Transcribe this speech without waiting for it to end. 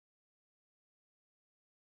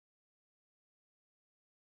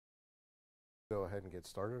Go ahead and get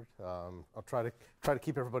started. I'll try to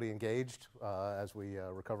keep everybody engaged as we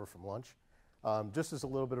recover from lunch. Just as a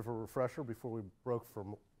little bit of a refresher before we broke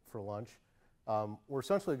for lunch, we're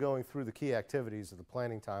essentially going through the key activities of the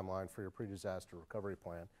planning timeline for your pre-disaster recovery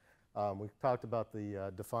plan. We talked about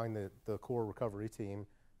define the core recovery team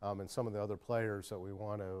and some of the other players that we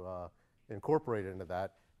want to incorporate into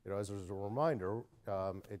that. You know, as a reminder,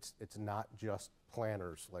 it's not just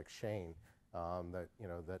planners like Shane.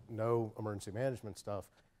 That know emergency management stuff,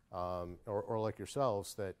 or like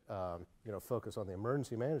yourselves that focus on the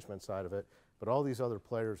emergency management side of it, but all these other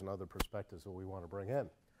players and other perspectives that we want to bring in.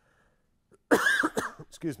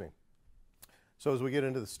 Excuse me. So as we get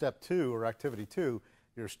into the step 2 or activity 2,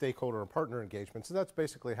 your stakeholder and partner engagement. So that's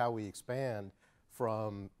basically how we expand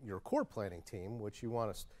from your core planning team, which you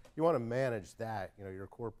want to manage that. You know, your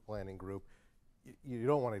core planning group. You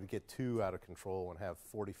don't want to get too out of control and have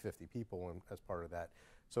 40, 50 people as part of that.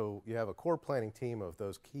 So you have a core planning team of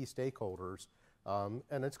those key stakeholders,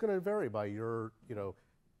 and it's going to vary by your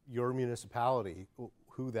municipality,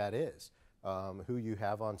 who that is, who you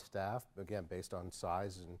have on staff, again, based on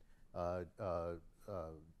size and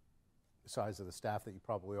size of the staff that you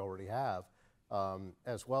probably already have,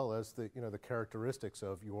 as well as the characteristics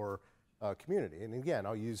of your community. And again,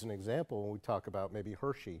 I'll use an example when we talk about maybe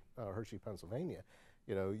Hershey, Pennsylvania.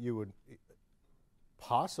 You know, you would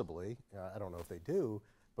possibly, I don't know if they do,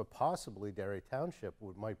 but possibly Derry Township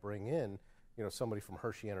might bring in, somebody from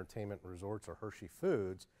Hershey Entertainment and Resorts or Hershey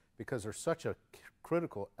Foods, because they're such a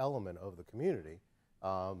critical element of the community,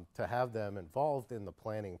 to have them involved in the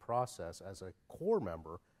planning process as a core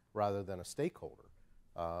member rather than a stakeholder.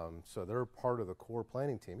 So they're part of the core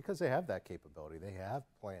planning team because they have that capability. They have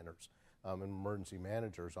planners and emergency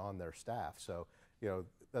managers on their staff. So,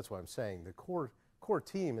 that's why I'm saying the core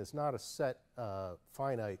team is not a set,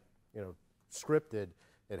 finite, scripted.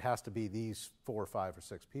 It has to be these 4 or 5 or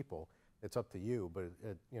 6 people. It's up to you, but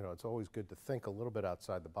it's always good to think a little bit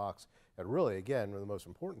outside the box. And really, again, the most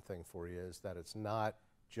important thing for you is that it's not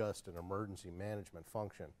just an emergency management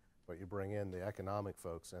function, but you bring in the economic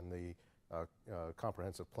folks and the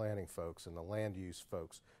comprehensive planning folks and the land use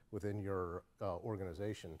folks within your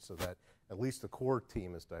organization, so that at least the core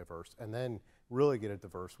team is diverse, and then really get it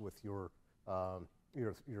diverse with your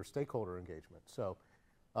stakeholder engagement. So,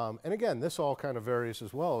 and again, this all kind of varies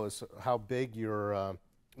as well as how big your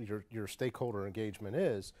stakeholder engagement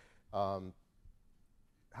is, how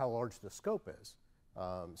large the scope is.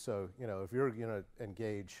 So, if you're going to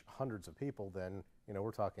engage hundreds of people, then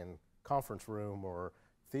we're talking conference room or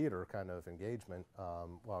theater kind of engagement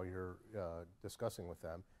while you're discussing with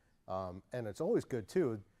them. And it's always good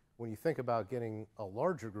too, when you think about getting a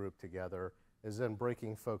larger group together, is then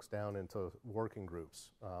breaking folks down into working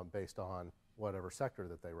groups based on whatever sector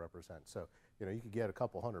that they represent. So, you could get a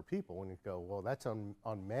couple hundred people and you go, well, that's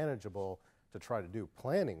unmanageable to try to do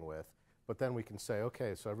planning with, but then we can say,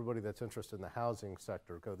 okay, so everybody that's interested in the housing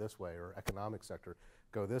sector, go this way, or economic sector,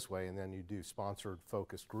 go this way, and then you do sponsored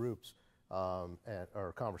focused groups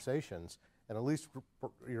or conversations, and at least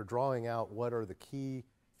you're drawing out what are the key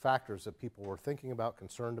factors that people were thinking about,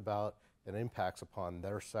 concerned about, and impacts upon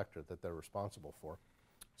their sector that they're responsible for.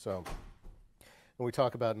 So when we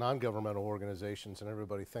talk about non-governmental organizations, and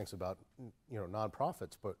everybody thinks about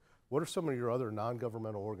nonprofits, but what are some of your other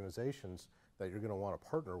non-governmental organizations that you're going to want to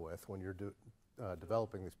partner with when you're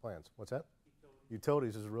developing these plans? What's that?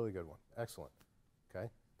 Utilities is a really good one. Excellent. Okay,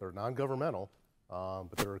 they're non-governmental.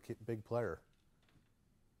 But they're a big player.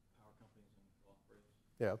 Power companies and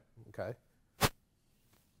Yeah, okay.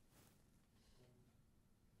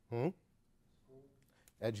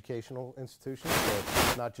 Educational institutions,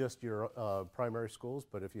 so not just your primary schools,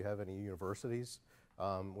 but if you have any universities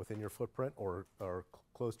within your footprint or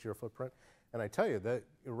close to your footprint. And I tell you that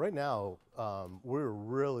right now, we're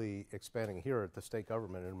really expanding here at the state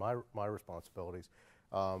government, and my responsibilities,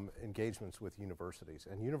 engagements with universities,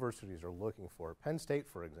 and universities are looking for it. Penn State,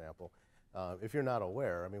 for example, if you're not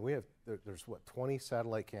aware, I mean, there's 20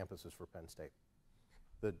 satellite campuses for Penn State.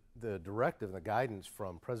 The directive and the guidance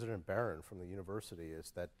from President Barron from the university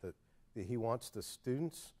is that he wants the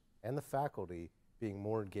students and the faculty being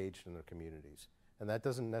more engaged in their communities, and that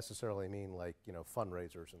doesn't necessarily mean like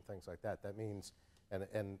fundraisers and things like that. That means,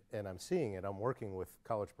 and I'm seeing it. I'm working with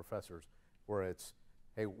college professors where it's,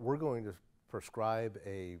 hey, we're going to prescribe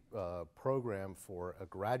a program for a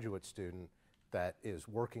graduate student that is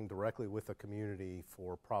working directly with a community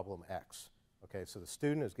for problem X. Okay, so the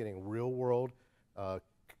student is getting real world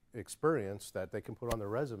experience that they can put on their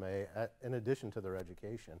resume in addition to their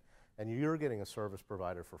education, and you're getting a service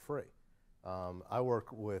provider for free. I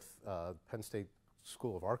work with Penn State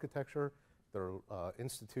School of Architecture, their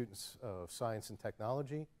Institutes of Science and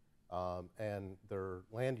Technology, and their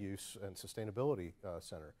Land Use and Sustainability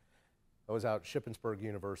Center. I was out at Shippensburg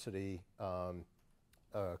University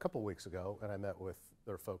a couple weeks ago, and I met with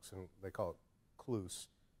their folks, and they call it CLUS,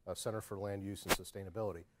 Center for Land Use and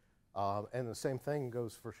Sustainability. And the same thing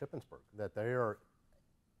goes for Shippensburg, that they are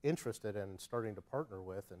interested in starting to partner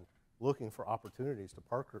with and looking for opportunities to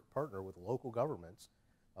partner with local governments,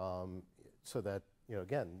 so that, you know,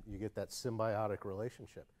 again, you get that symbiotic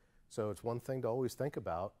relationship. So it's one thing to always think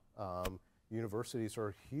about. Universities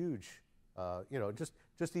are huge, you know, just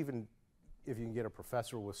even if you can get a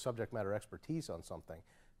professor with subject matter expertise on something,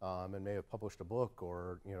 and may have published a book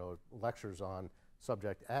or, you know, lectures on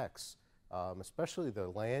subject X, especially the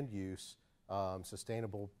land use,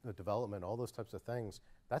 sustainable development, all those types of things,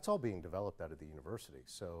 that's all being developed out of the university.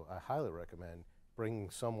 So I highly recommend bringing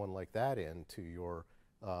someone like that into your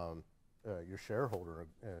shareholder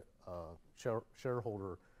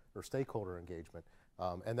or stakeholder engagement,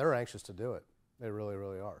 and they're anxious to do it. They really,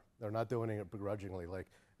 really are. They're not doing it begrudgingly, like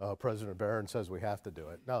President Barron says we have to do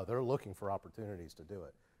it. No, they're looking for opportunities to do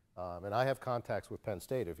it. And I have contacts with Penn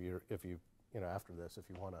State. If you know, after this, if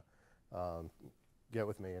you want to get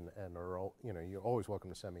with me, and are, you know, you're always welcome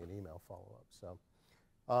to send me an email follow up.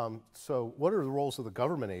 So what are the roles of the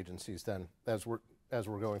government agencies then, as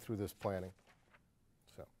we're going through this planning?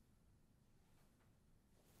 So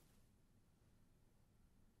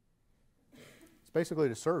it's basically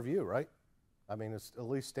to serve you, right? I mean, it's at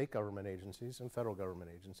least state government agencies and federal government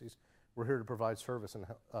agencies. We're here to provide service and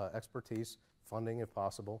expertise, funding if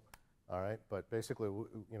possible, all right? But basically,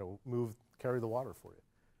 you know, carry the water for you.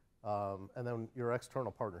 And then your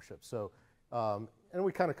external partnerships. So, and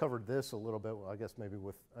we kind of covered this a little bit, well, I guess maybe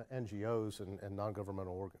with NGOs and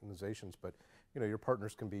non-governmental organizations, but, you know, your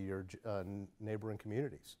partners can be your neighboring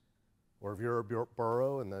communities, or if you're a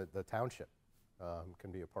borough and the township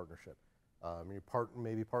can be a partnership.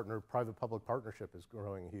 Private-public partnership is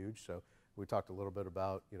growing huge, so we talked a little bit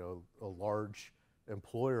about, you know, a large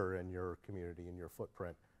employer in your community, in your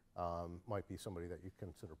footprint, might be somebody that you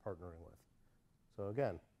consider partnering with. So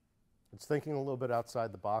again, it's thinking a little bit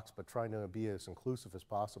outside the box, but trying to be as inclusive as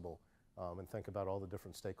possible, and think about all the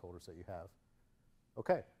different stakeholders that you have.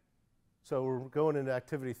 Okay, so we're going into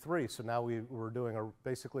activity 3. So now we're doing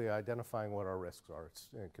basically identifying what our risks are. It's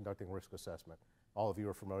conducting risk assessment. All of you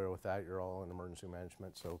are familiar with that. You're all in emergency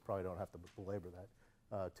management, so probably don't have to belabor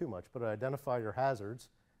that too much. But identify your hazards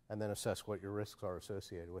and then assess what your risks are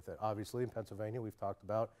associated with it. Obviously, in Pennsylvania, we've talked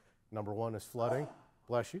about number 1 is flooding.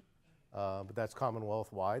 Bless you. But that's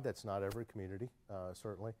Commonwealth-wide. That's not every community,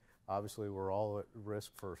 certainly. Obviously, we're all at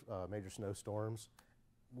risk for major snowstorms.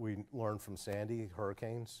 We learned from Sandy,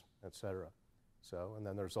 hurricanes, et cetera. So, and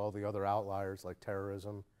then there's all the other outliers like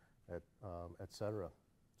terrorism, et cetera.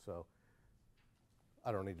 So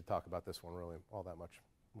I don't need to talk about this one really all that much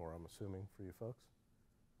more, I'm assuming, for you folks.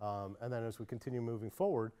 And then as we continue moving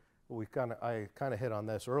forward, I kind of hit on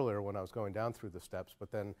this earlier when I was going down through the steps,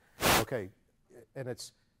 but then, okay, and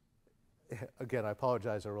it's, again, I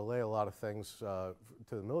apologize, I relay a lot of things to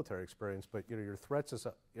the military experience, but, you know, your threats is,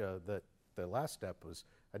 that the last step was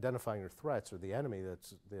identifying your threats or the enemy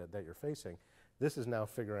that you're facing. This is now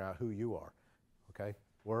figuring out who you are, okay?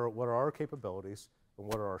 What are our capabilities and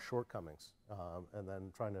what are our shortcomings? And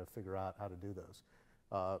then trying to figure out how to do those,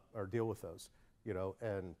 or deal with those, you know,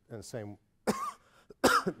 and the same,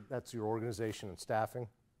 that's your organization and staffing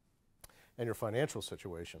and your financial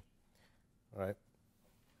situation, all right?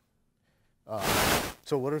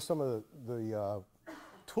 So what are some of the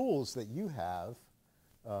tools that you have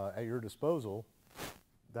at your disposal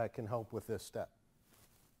that can help with this step?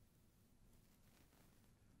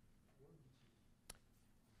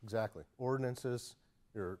 Exactly. Ordinances,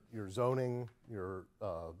 your zoning, your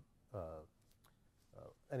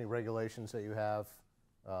any regulations that you have,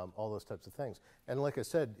 all those types of things. And like I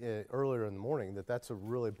said earlier in the morning, that's a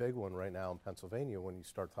really big one right now in Pennsylvania when you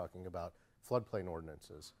start talking about floodplain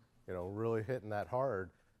ordinances. You know, really hitting that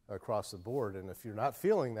hard across the board. And if you're not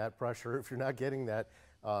feeling that pressure, if you're not getting that,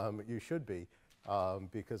 you should be,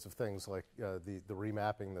 because of things like the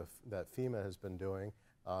remapping that FEMA has been doing,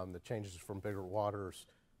 the changes from bigger waters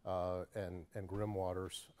and grim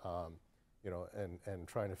waters, you know, and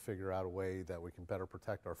trying to figure out a way that we can better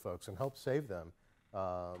protect our folks and help save them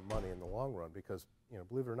money in the long run. Because, you know,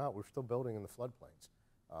 believe it or not, we're still building in the floodplains.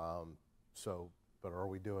 But are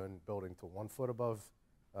we building to 1 foot above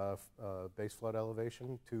base flood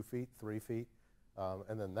elevation, 2 feet, 3 feet,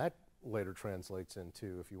 and then that later translates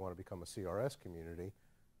into, if you want to become a CRS community,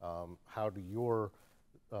 how do your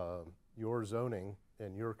zoning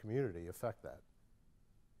and your community affect that?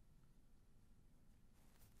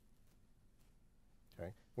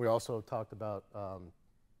 We also talked about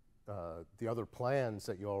the other plans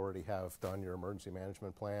that you already have done, your emergency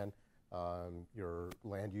management plan, your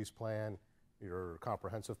land use plan, your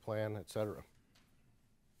comprehensive plan, et cetera.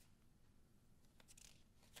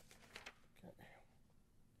 Okay.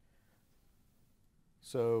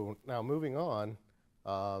 So now moving on,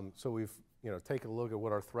 so we've taken a look at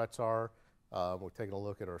what our threats are. We've taken a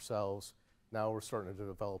look at ourselves. Now we're starting to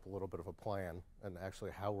develop a little bit of a plan and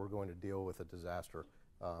actually how we're going to deal with a disaster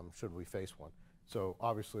should we face one. So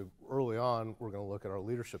obviously early on we're going to look at our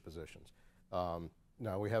leadership positions.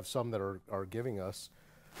 Now we have some that are giving us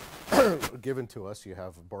given to us. You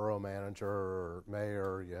have a borough manager or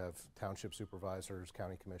mayor, you have township supervisors,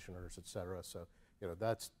 county commissioners, et cetera. So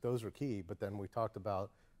those are key. But then we talked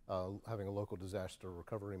about having a local disaster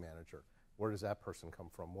recovery manager. Where does that person come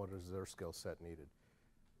from? What is their skill set needed?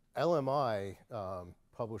 LMI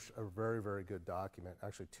published a very, very good document,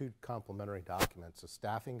 actually 2 complementary documents, a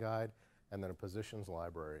staffing guide and then a positions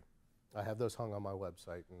library. I have those hung on my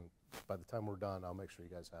website, and by the time we're done, I'll make sure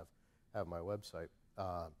you guys have my website.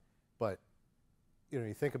 But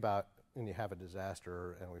you think about when you have a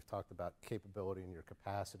disaster, and we've talked about capability and your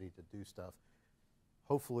capacity to do stuff.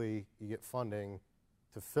 Hopefully you get funding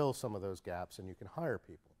to fill some of those gaps and you can hire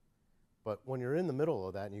people. But when you're in the middle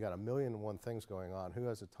of that and you got 1,000,001 things going on, who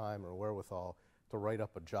has the time or wherewithal to write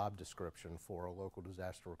up a job description for a local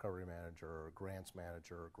disaster recovery manager or a grants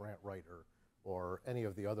manager or grant writer or any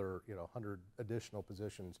of the other 100 additional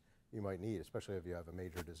positions you might need, especially if you have a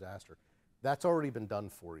major disaster? That's already been done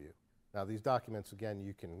for you. Now these documents, again,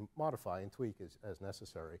 you can modify and tweak as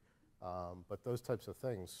necessary, but those types of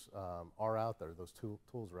things are out there. Those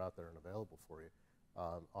tools are out there and available for you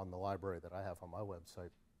on the library that I have on my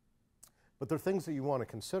website. But they're things that you want to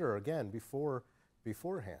consider, again, beforehand.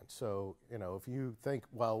 So, if you think,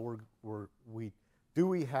 well, do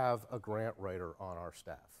we have a grant writer on our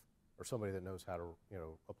staff or somebody that knows how to,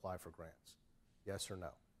 apply for grants? Yes or no?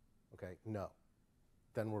 Okay, no.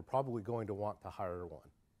 Then we're probably going to want to hire one,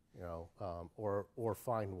 or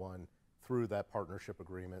find one through that partnership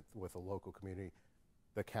agreement with a local community,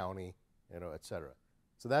 the county, et cetera.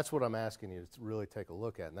 So that's what I'm asking you to really take a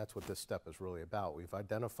look at, and that's what this step is really about. We've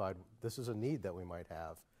identified this is a need that we might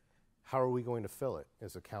have. How are we going to fill it?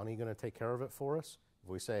 Is the county going to take care of it for us? If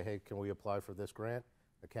we say, hey, can we apply for this grant?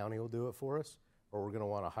 The county will do it for us, or we're going to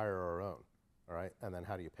want to hire our own, all right? And then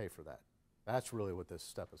how do you pay for that? That's really what this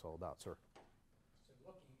step is all about, sir. So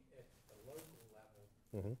looking at the local level,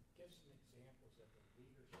 Mm-hmm. give some examples of the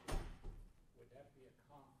leadership. Would that be a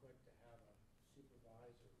conflict to have a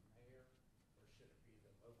supervisor or mayor, or should it be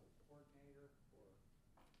the local coordinator, or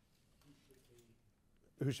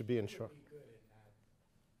Who should be in charge? Be good in that?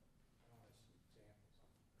 I want some examples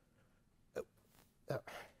on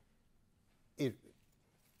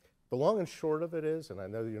The long and short of it is, and I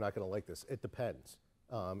know you're not going to like this, it depends.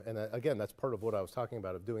 Again, that's part of what I was talking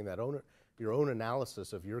about, of doing that your own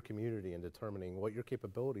analysis of your community and determining what your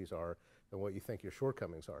capabilities are and what you think your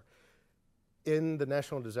shortcomings are. In the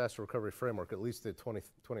National Disaster Recovery Framework, at least the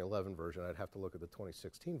 2011 version, I'd have to look at the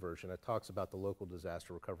 2016 version, it talks about the local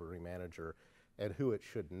disaster recovery manager and who it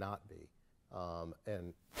should not be.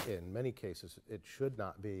 And in many cases, it should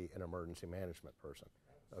not be an emergency management person.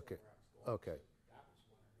 Okay. Okay.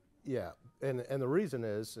 Yeah, and the reason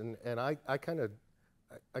is, and I come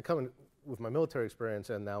in with my military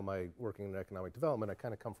experience and now my working in economic development, I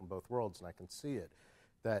kind of come from both worlds, and I can see it,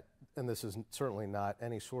 that, and this is certainly not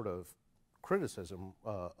any sort of criticism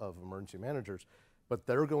of emergency managers, but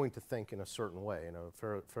they're going to think in a certain way, in a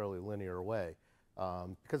fairly linear way,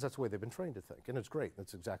 because that's the way they've been trained to think, and it's great.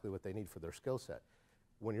 That's exactly what they need for their skill set.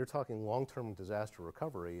 When you're talking long-term disaster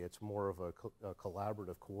recovery, it's more of a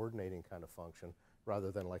collaborative, coordinating kind of function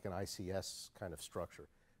rather than like an ICS kind of structure.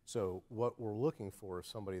 So what we're looking for is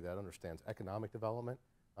somebody that understands economic development,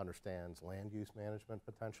 understands land use management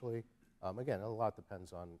potentially. Again, a lot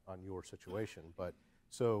depends on your situation, but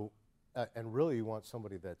so, and really you want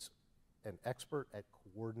somebody that's an expert at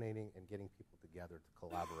coordinating and getting people together to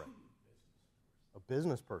collaborate. A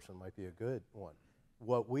business person might be a good one.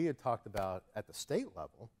 What we had talked about at the state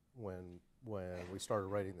level when we started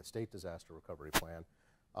writing the state disaster recovery plan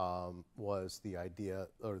was the idea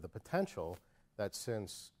or the potential that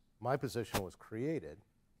since my position was created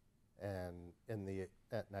and in the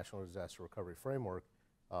National Disaster Recovery Framework,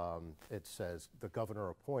 it says the governor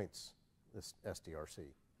appoints this SDRC,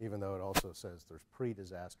 even though it also says there's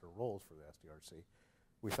pre-disaster roles for the SDRC.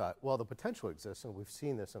 We thought, well, the potential exists, and we've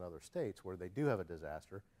seen this in other states where they do have a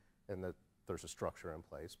disaster and that there's a structure in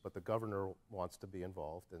place, but the governor wants to be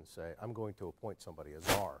involved and say, I'm going to appoint somebody, a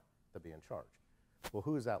czar, to be in charge. Well,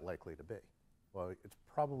 who is that likely to be? Well, it's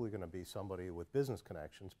probably going to be somebody with business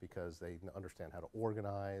connections because they understand how to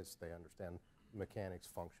organize, they understand mechanics,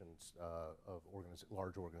 functions of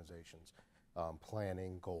large organizations,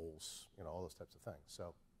 planning, goals, all those types of things.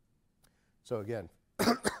 So again,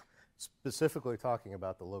 specifically talking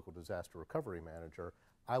about the local disaster recovery manager,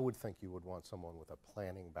 I would think you would want someone with a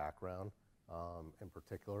planning background in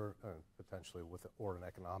particular, potentially or an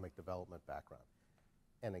economic development background.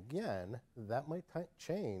 And again, that might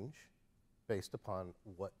change based upon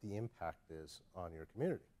what the impact is on your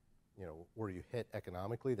community. Were you hit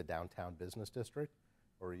economically, the downtown business district,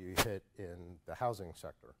 or are you hit in the housing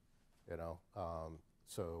sector?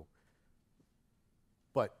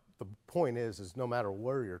 But the point is no matter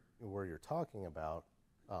where you're talking about,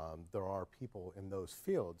 there are people in those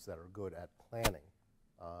fields that are good at planning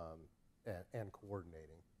and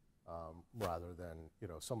coordinating, rather than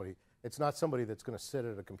somebody. It's not somebody that's going to sit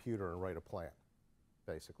at a computer and write a plan.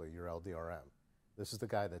 Basically, your LDRM. This is the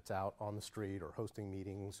guy that's out on the street or hosting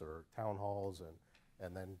meetings or town halls,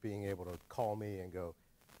 and then being able to call me and go,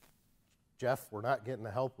 Jeff, we're not getting the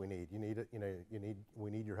help we need. We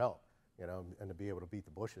need your help, and to be able to beat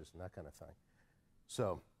the bushes and that kind of thing.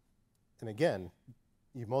 So, and again,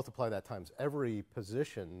 you multiply that times every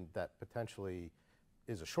position that potentially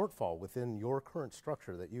is a shortfall within your current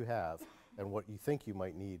structure that you have and what you think you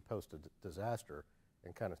might need post a disaster,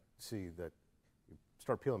 and kind of see that you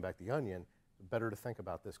start peeling back the onion. Better to think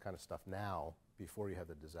about this kind of stuff now before you have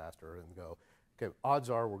the disaster and go, okay, odds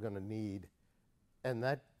are we're going to need, and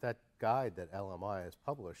that guide that LMI has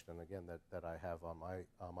published, and again that I have on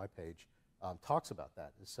my page, talks about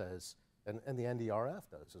that. It says, and the NDRF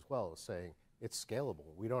does as well, is saying it's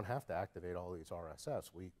scalable. We don't have to activate all these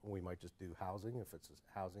RSFs. We might just do housing if it's a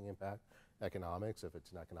housing impact, economics if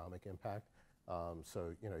it's an economic impact.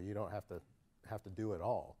 So you don't have to do it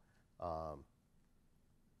all.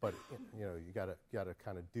 But you got to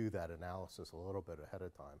kind of do that analysis a little bit ahead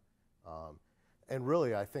of time. And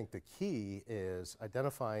really, I think the key is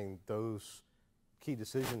identifying those key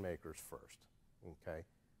decision makers first. Okay.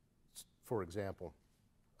 For example,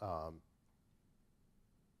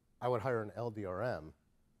 I would hire an LDRM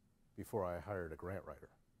before I hired a grant writer.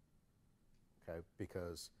 Okay,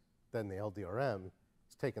 because then the LDRM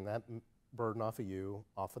is taking that burden off of you,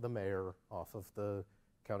 off of the mayor, off of the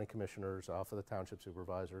county commissioners, off of the township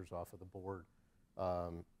supervisors, off of the board,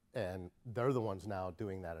 and they're the ones now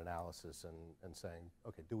doing that analysis and saying,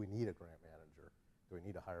 okay, do we need a grant manager? Do we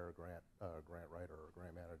need to hire a grant writer or a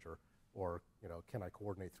grant manager? Or can I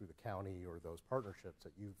coordinate through the county or those partnerships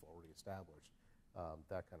that you've already established?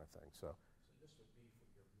 That kind of thing. So this would be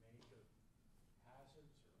for your major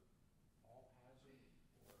hazards or all hazards,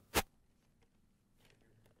 or when you're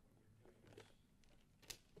doing this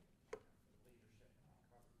for leadership and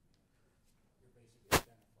recovery manager, you're basically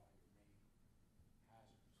identifying your main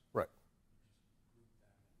hazards. right. Just group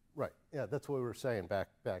them. Right. Yeah, that's what we were saying back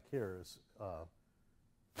here is.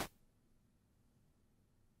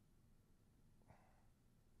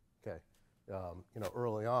 Okay.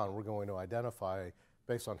 Early on, we're going to identify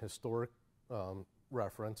based on historic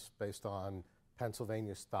reference, based on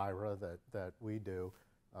Pennsylvania styra that we do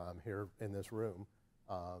here in this room,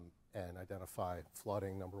 and identify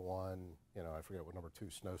flooding, number one. I forget what number two,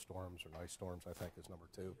 snowstorms or ice storms, I think is number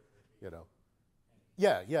two.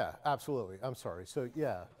 Yeah, absolutely. I'm sorry. So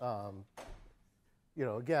yeah,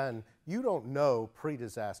 again, you don't know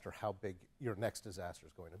pre-disaster how big your next disaster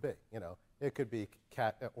is going to be. It could be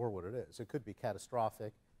or what it is. It could be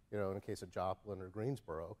catastrophic, in the case of Joplin or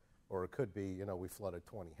Greensboro, or it could be, we flooded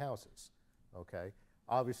 20 houses. Okay.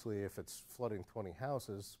 Obviously, if it's flooding 20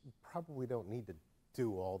 houses, we probably don't need to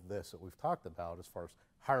do all this that we've talked about as far as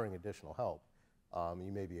hiring additional help.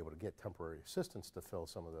 You may be able to get temporary assistance to fill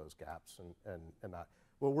some of those gaps, and not.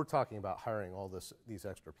 Well, we're talking about hiring all these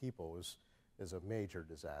extra people is a major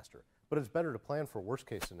disaster. But it's better to plan for worst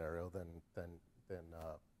case scenario than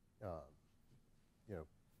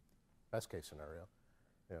best case scenario.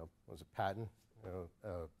 Was it Patton?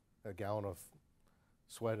 A gallon of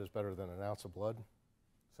sweat is better than an ounce of blood.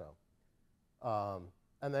 So,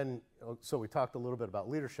 and then so we talked a little bit about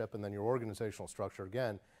leadership, and then your organizational structure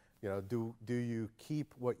again. Do you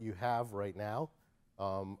keep what you have right now?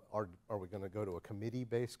 Are we going to go to a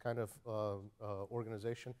committee-based kind of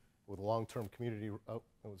organization with long-term community? Oh,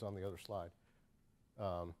 it was on the other slide.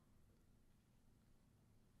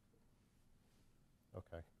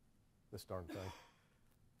 Okay, this darn thing.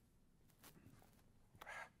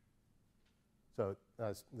 So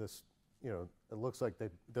this, it looks like they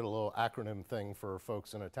did a little acronym thing for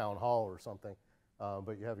folks in a town hall or something.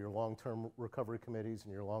 But you have your long-term recovery committees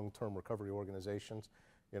and your long-term recovery organizations.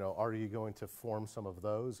 You know, are you going to form some of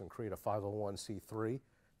those and create a 501c3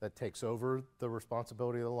 that takes over the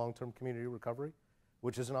responsibility of the long-term community recovery,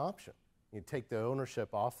 which is an option. You take the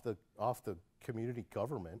ownership off the community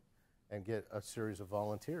government and get a series of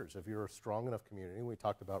volunteers. If you're a strong enough community, we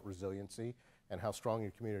talked about resiliency and how strong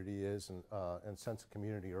your community is and sense of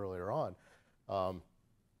community earlier on.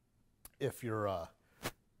 If you're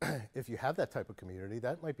if you have that type of community,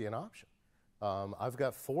 that might be an option. I've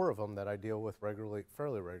got 4 of them that I deal with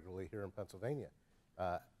fairly regularly here in Pennsylvania.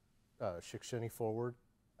 Shikshini Forward,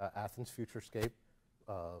 Athens Futurescape,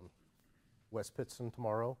 West Pittston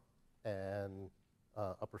Tomorrow, and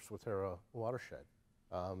Upper Swatera Watershed.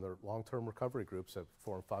 They're long-term recovery groups that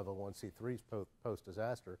form 501c3s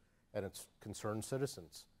post-disaster, and it's concerned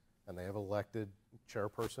citizens. And they have elected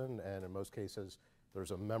chairperson, and in most cases,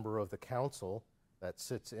 there's a member of the council that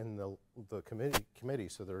sits in the committee,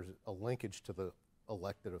 so there's a linkage to the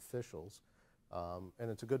elected officials, and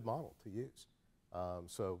it's a good model to use.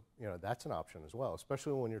 So, you know, that's an option as well,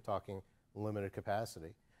 especially when you're talking limited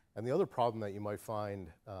capacity. And the other problem that you might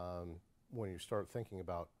find when you start thinking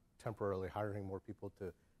about temporarily hiring more people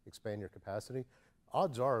to expand your capacity,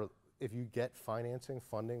 odds are if you get funding,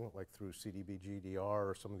 like through CDBG-DR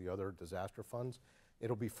or some of the other disaster funds,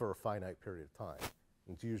 it'll be for a finite period of time.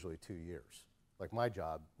 It's usually 2 years. Like my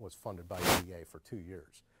job was funded by EDA for 2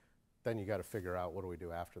 years. Then you got to figure out, what do we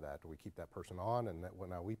do after that? Do we keep that person on and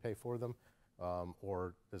now we pay for them?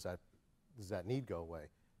 Or does that need go away?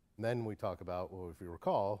 And then we talk about, well, if you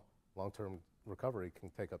recall, long-term recovery can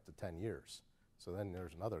take up to 10 years. So then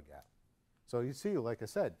there's another gap. So you see, like I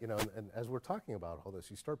said, you know, and as we're talking about all this,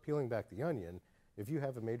 you start peeling back the onion. If you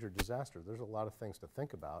have a major disaster, there's a lot of things to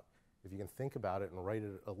think about. If you can think about it and write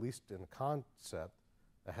it, at least in a concept,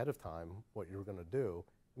 ahead of time, what you're going to do,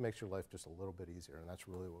 it makes your life just a little bit easier, and that's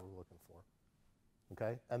really what we're looking for.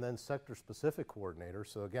 Okay? And then sector-specific coordinators.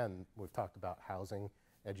 So again, we've talked about housing,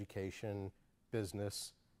 education,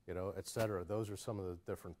 business, you know, et cetera. Those are some of the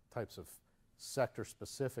different types of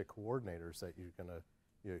sector-specific coordinators that you're going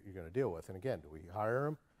to deal with. And again, do we hire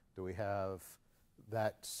them? Do we have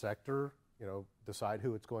that sector, you know, decide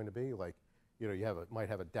who it's going to be? Like, you know, you might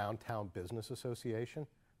have a downtown business association.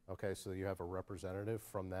 Okay, so you have a representative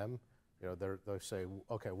from them. You know, they say,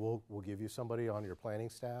 okay, we'll give you somebody on your planning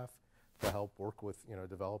staff to help work with, you know,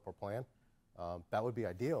 develop our plan. That would be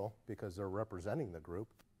ideal because they're representing the group,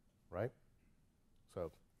 right?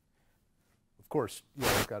 So, of course, you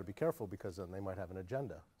know, you've got to be careful because then they might have an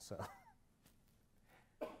agenda. So,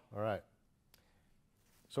 all right.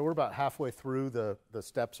 So we're about halfway through the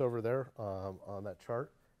steps over there on that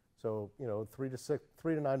chart. So, you know, 3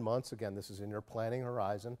 to 9 months. Again, this is in your planning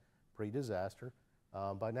horizon, pre-disaster.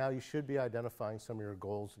 By now, you should be identifying some of your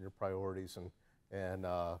goals and your priorities and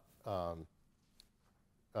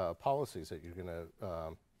policies that you're going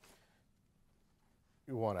to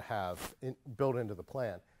you want to have built into the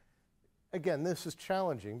plan. Again, this is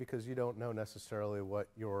challenging because you don't know necessarily what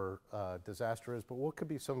your disaster is, but what could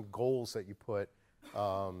be some goals that you put,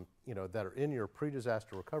 you know, that are in your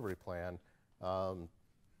pre-disaster recovery plan,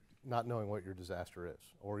 not knowing what your disaster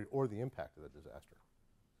is or the impact of the disaster.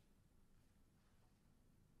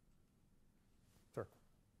 Sure.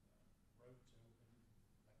 Roads open,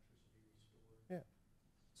 electricity restored.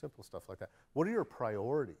 Yeah, simple stuff like that. What are your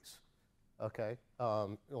priorities? Okay,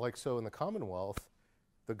 like so in the Commonwealth,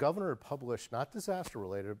 the governor had published, not disaster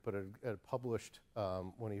related, but had published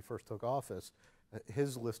when he first took office,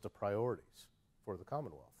 his list of priorities for the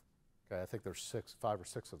Commonwealth. Okay, I think there's 5 or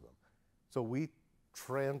 6 of them. So we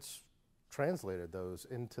translated those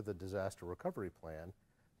into the disaster recovery plan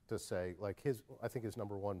to say, like I think his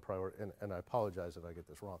number 1 priority, and I apologize if I get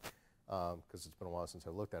this wrong, because it's been a while since I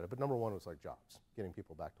looked at it, but number 1 was like jobs, getting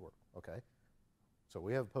people back to work, okay? So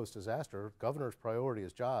we have post-disaster, governor's priority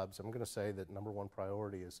is jobs. I'm gonna say that number 1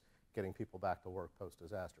 priority is getting people back to work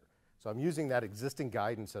post-disaster. So I'm using that existing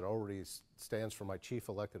guidance that already stands for my chief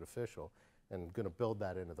elected official and gonna build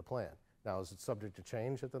that into the plan. Now, is it subject to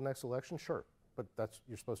change at the next election? Sure. But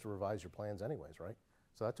you're supposed to revise your plans anyways, right?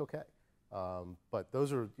 So that's okay. But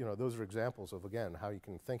those are examples of, again, how you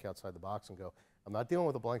can think outside the box and go, I'm not dealing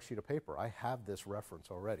with a blank sheet of paper. I have this reference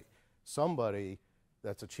already. Somebody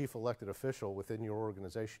that's a chief elected official within your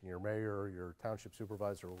organization, your mayor, your township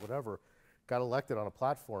supervisor, or whatever, got elected on a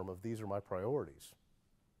platform of these are my priorities.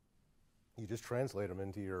 You just translate them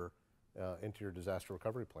into your disaster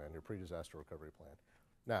recovery plan, your pre-disaster recovery plan.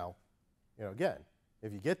 Now, you know, again,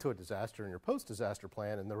 if you get to a disaster in your post-disaster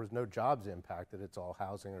plan and there was no jobs impacted, it's all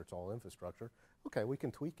housing or it's all infrastructure, okay, we can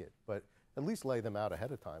tweak it, but at least lay them out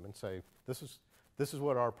ahead of time and say, this is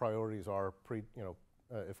what our priorities are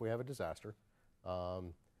if we have a disaster.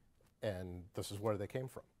 and this is where they came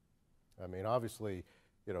from. I mean, obviously,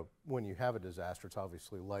 you know, when you have a disaster, it's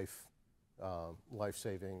obviously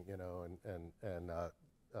life-saving, you know, and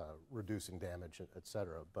reducing damage, et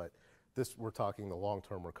cetera. But this, we're talking the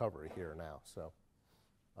long-term recovery here now. So,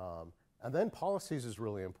 and then policies is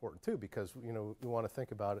really important too, because, you know, you want to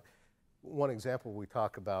think about it. One example we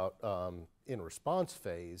talk about in response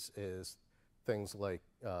phase is things like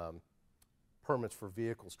permits for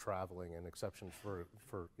vehicles traveling and exceptions for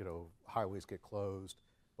you know, highways get closed,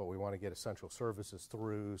 but we want to get essential services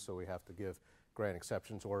through, so we have to grant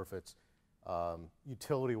exceptions. Or if it's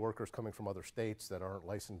utility workers coming from other states that aren't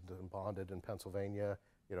licensed and bonded in Pennsylvania,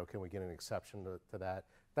 you know, can we get an exception to that?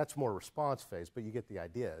 That's more response phase, but you get the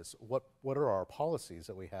idea. Is what are our policies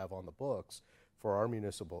that we have on the books for our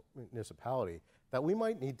municipality that we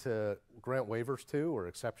might need to grant waivers to or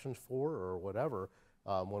exceptions for or whatever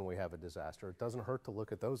when we have a disaster? It doesn't hurt to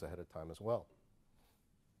look at those ahead of time as well.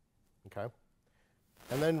 Okay?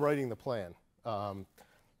 And then writing the plan.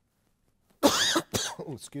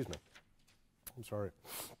 Excuse me. I'm sorry.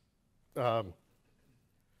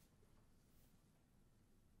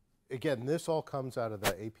 Again, this all comes out of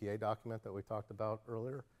the APA document that we talked about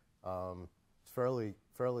earlier. It's fairly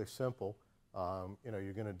simple. You know,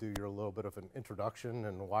 you're going to do your little bit of an introduction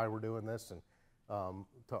and why we're doing this, and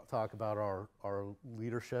talk about our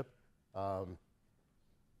leadership.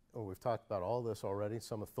 We've talked about all this already.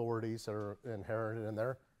 Some authorities that are inherited in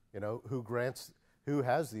there. You know, who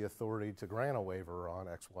has the authority to grant a waiver on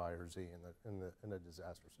X, Y, or Z in a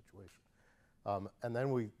disaster situation. And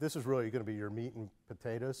then this is really going to be your meat and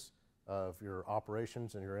potatoes of your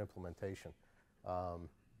operations and your implementation. But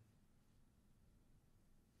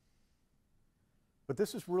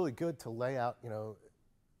this is really good to lay out, you know,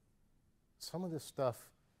 some of this stuff.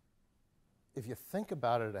 If you think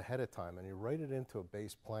about it ahead of time and you write it into a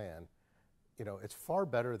base plan, you know, it's far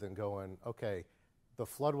better than going, okay, the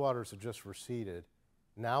floodwaters have just receded,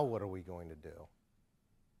 now what are we going to do?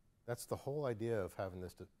 That's the whole idea of having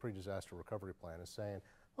this pre-disaster recovery plan, is saying,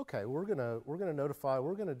 okay, we're gonna notify,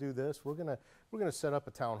 we're gonna do this, we're gonna set up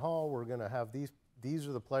a town hall, we're gonna have these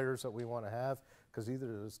are the players that we want to have, because these are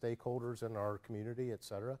the stakeholders in our community, et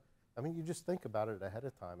cetera. I mean, you just think about it ahead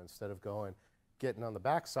of time instead of getting on the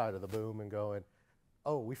backside of the boom and going,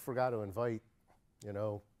 oh, we forgot to invite, you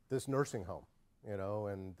know, this nursing home, you know,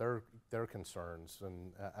 and their concerns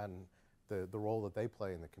and the role that they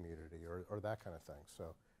play in the community, or that kind of thing.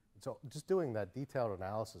 So just doing that detailed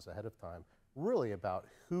analysis ahead of time, really about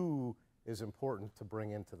who is important to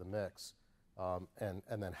bring into the mix, and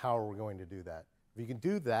then how are we going to do that. If you can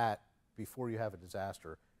do that before you have a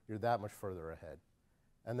disaster, you're that much further ahead.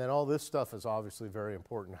 And then all this stuff is obviously very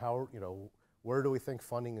important. How, you know, where do we think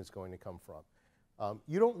funding is going to come from?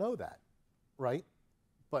 You don't know that, right?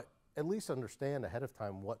 But at least understand ahead of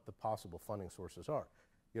time what the possible funding sources are.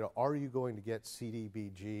 You know, are you going to get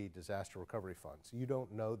CDBG disaster recovery funds? You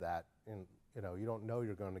don't know that, you know, you don't know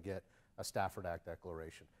you're going to get a Stafford Act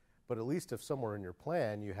declaration. But at least if somewhere in your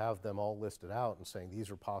plan you have them all listed out and saying these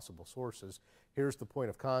are possible sources, here's the point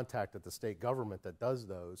of contact at the state government that does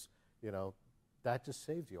those, you know, that just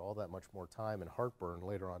saves you all that much more time and heartburn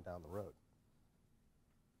later on down the road.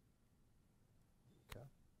 Okay.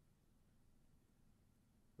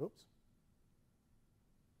 Oops.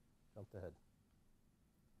 Jumped ahead.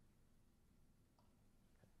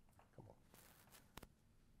 Come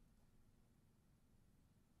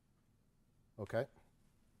on. Okay.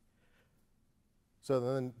 So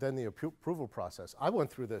then the approval process. I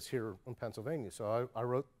went through this here in Pennsylvania. So I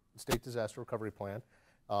wrote the State Disaster Recovery Plan.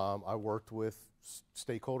 I worked with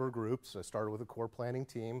stakeholder groups. I started with a core planning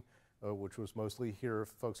team, which was mostly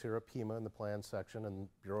folks here at PEMA in the plan section and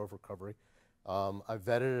Bureau of Recovery. I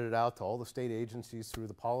vetted it out to all the state agencies through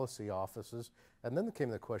the policy offices. And then came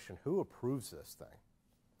the question, who approves this thing?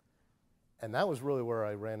 And that was really where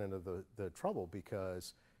I ran into the trouble,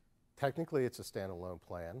 because technically it's a standalone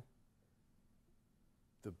plan.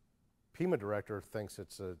 The PEMA director thinks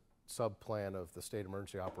it's a sub-plan of the State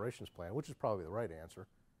Emergency Operations Plan, which is probably the right answer.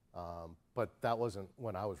 But that wasn't,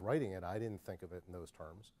 when I was writing it, I didn't think of it in those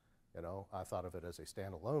terms. You know, I thought of it as a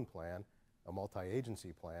standalone plan, a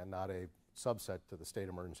multi-agency plan, not a subset to the State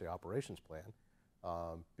Emergency Operations Plan,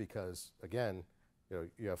 because again, you know,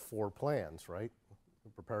 you have 4 plans, right?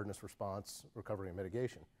 Preparedness, response, recovery, and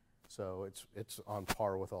mitigation. So it's on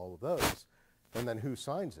par with all of those. And then who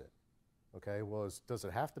signs it? Okay, well, does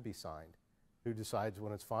it have to be signed? Who decides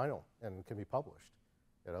when it's final and can be published?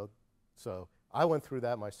 You know, so I went through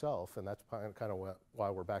that myself, and that's kind of why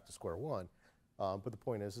we're back to square one. But the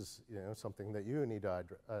point is, you know, something that you need to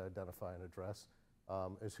identify and address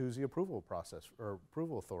is who's the approval process or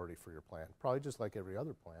approval authority for your plan. Probably just like every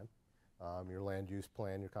other plan. your land use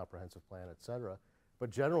plan, your comprehensive plan, et cetera. But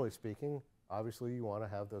generally speaking, obviously you want to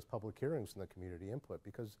have those public hearings and the community input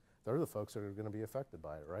because they're the folks that are going to be affected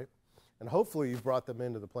by it, right? And hopefully you've brought them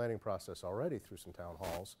into the planning process already through some town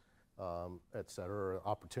halls, et cetera, or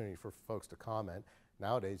opportunity for folks to comment.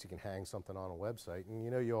 Nowadays you can hang something on a website, and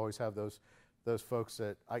you always have those folks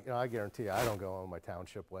that, I guarantee you, I don't go on my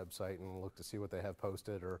township website and look to see what they have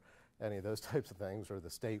posted or any of those types of things, or the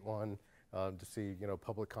state one to see,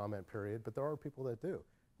 public comment period, but there are people that do,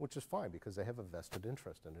 which is fine because they have a vested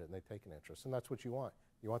interest in it and they take an interest, and that's what you want.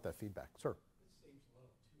 You want that feedback. Sir? This seems a little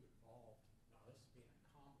too involved. Now, this being a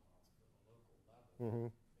Commonwealth for the local level.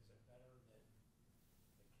 Mm-hmm.